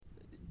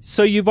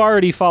So you've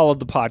already followed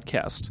the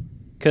podcast.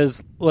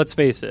 Because, let's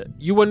face it,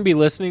 you wouldn't be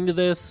listening to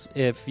this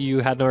if you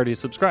hadn't already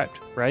subscribed,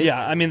 right?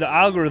 Yeah, I mean, the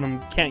algorithm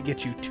can't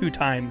get you 2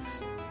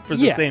 times for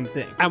the same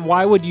thing. And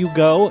why would you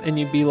go and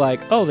you'd be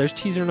like, oh, there's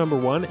teaser number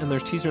 1 and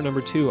there's teaser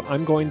number 2.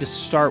 I'm going to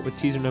start with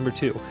teaser number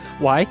 2.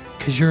 Why?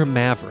 Because you're a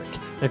maverick.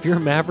 And if you're a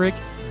maverick,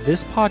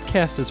 this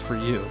podcast is for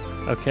you,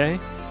 okay?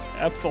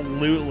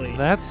 Absolutely.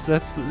 That's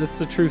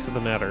the truth of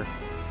the matter.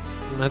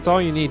 And that's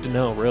all you need to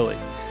know, really.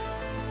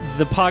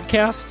 The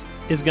podcast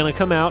is going to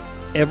come out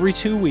every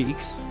 2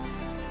 weeks.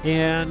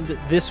 And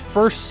this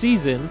first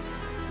season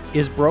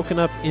is broken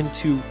up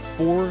into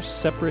 4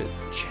 separate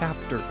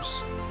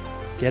chapters.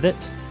 Get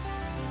it?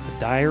 A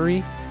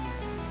diary?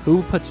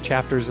 Who puts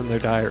chapters in their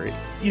diary?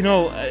 You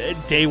know,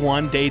 day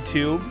 1, day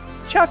 2,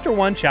 chapter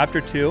 1,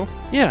 chapter 2.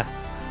 Yeah.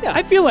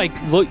 I feel like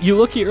you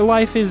look at your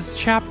life as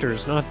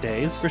chapters, not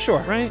days. For sure.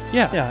 Right?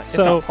 Yeah. Yeah,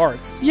 so, if not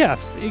parts. Yeah,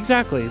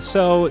 exactly.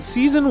 So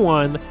season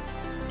 1,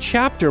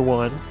 chapter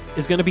 1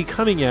 is going to be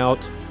coming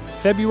out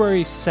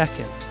February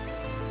 2nd.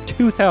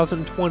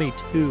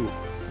 2022.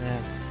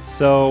 Man.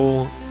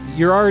 So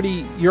you're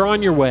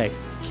on your way,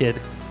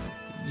 kid.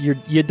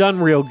 You done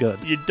real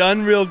good. You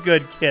done real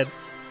good, kid.